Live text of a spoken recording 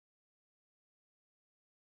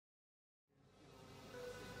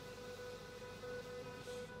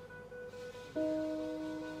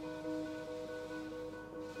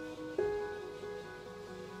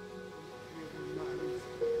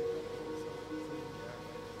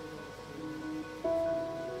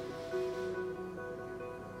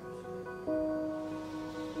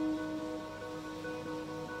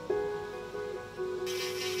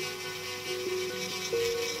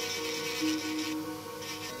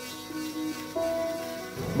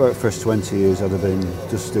About the first 20 years I'd have been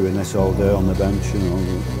just doing this all day on the bench, you know.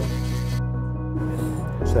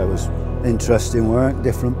 So it was interesting work,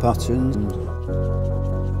 different patterns.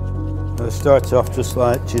 I start off just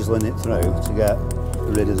like chiselling it through to get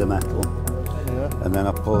rid of the metal. Yeah. And then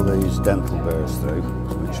I pull these dental burrs through,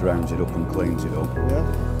 which rounds it up and cleans it up. Yeah.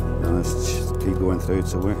 And I just keep going through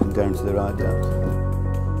to working down to the right depth.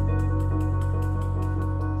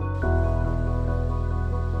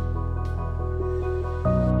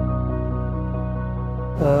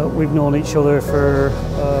 We've known each other for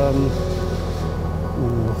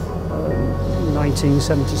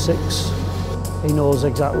 1976. He knows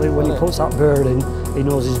exactly when he puts that bird in, he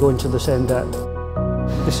knows he's going to the same depth.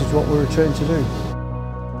 This is what we were trained to do.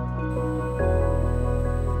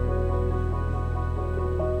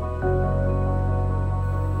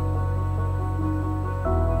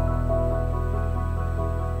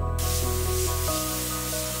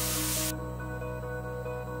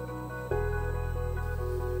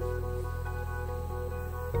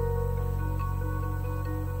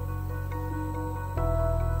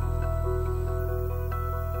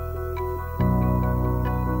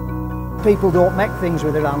 People don't make things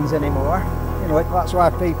with their hands anymore. You know, that's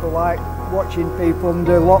why people like watching people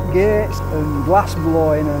do lock gates and glass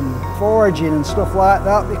blowing and forging and stuff like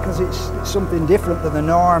that, because it's something different than the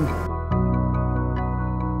norm.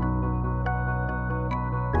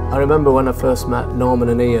 I remember when I first met Norman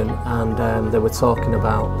and Ian, and they were talking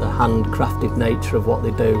about the handcrafted nature of what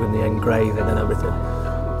they do and the engraving and everything.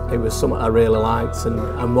 It was something I really liked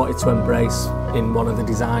and wanted to embrace in one of the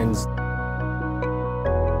designs.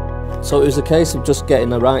 So it was a case of just getting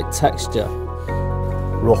the right texture,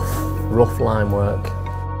 rough line work,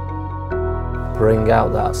 bring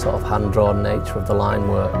out that sort of hand-drawn nature of the line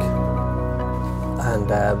work, and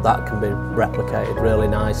that can be replicated really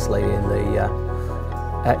nicely in the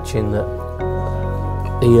etching that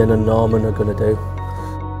Ian and Norman are going to do.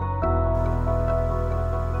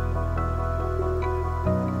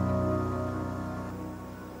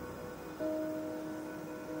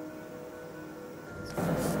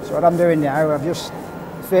 So what I'm doing now, I've just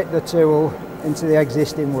fit the tool into the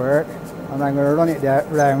existing work, and I'm going to run it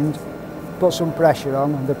round, put some pressure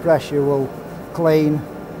on, and the pressure will clean,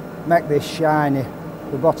 make this shiny,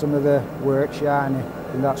 the bottom of the work shiny,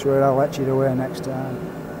 and that's where I'll etch it away next time.